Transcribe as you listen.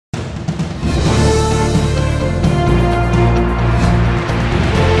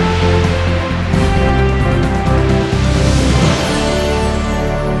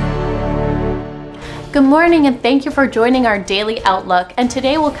morning and thank you for joining our daily outlook, and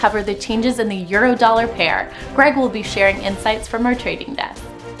today we'll cover the changes in the euro-dollar pair. Greg will be sharing insights from our trading desk.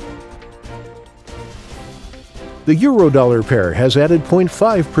 The euro-dollar pair has added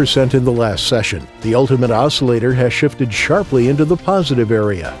 0.5% in the last session. The ultimate oscillator has shifted sharply into the positive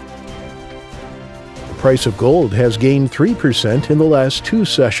area. The price of gold has gained 3% in the last two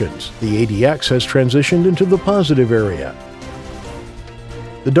sessions. The ADX has transitioned into the positive area.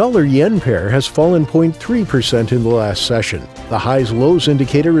 The dollar-yen pair has fallen 0.3% in the last session. The highs-lows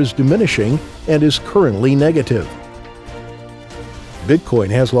indicator is diminishing and is currently negative.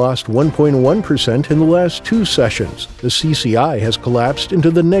 Bitcoin has lost 1.1% in the last two sessions. The CCI has collapsed into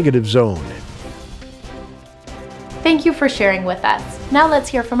the negative zone. Thank you for sharing with us. Now let's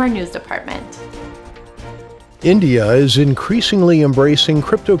hear from our news department. India is increasingly embracing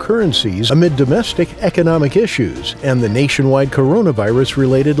cryptocurrencies amid domestic economic issues and the nationwide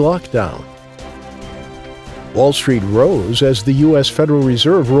coronavirus-related lockdown. Wall Street rose as the U.S. Federal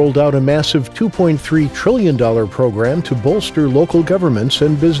Reserve rolled out a massive $2.3 trillion program to bolster local governments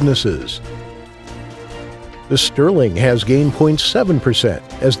and businesses. The sterling has gained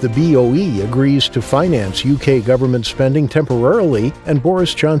 0.7% as the BOE agrees to finance UK government spending temporarily and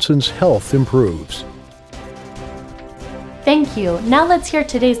Boris Johnson's health improves. Thank you. Now let's hear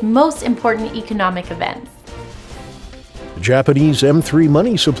today's most important economic events. The Japanese M3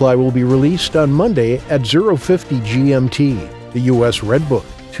 money supply will be released on Monday at 0:50 GMT. The U.S. Red Book,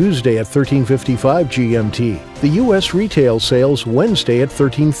 Tuesday at 13:55 GMT. The U.S. retail sales Wednesday at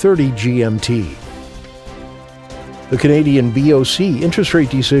 13:30 GMT. The Canadian BOC interest rate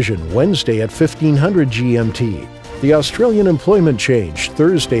decision Wednesday at 1500 GMT. The Australian employment change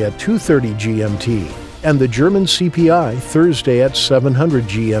Thursday at 2:30 GMT. And the German CPI Thursday at 700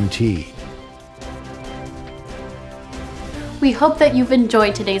 GMT. We hope that you've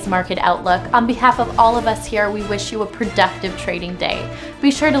enjoyed today's market outlook. On behalf of all of us here, we wish you a productive trading day. Be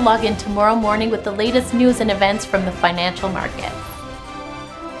sure to log in tomorrow morning with the latest news and events from the financial market.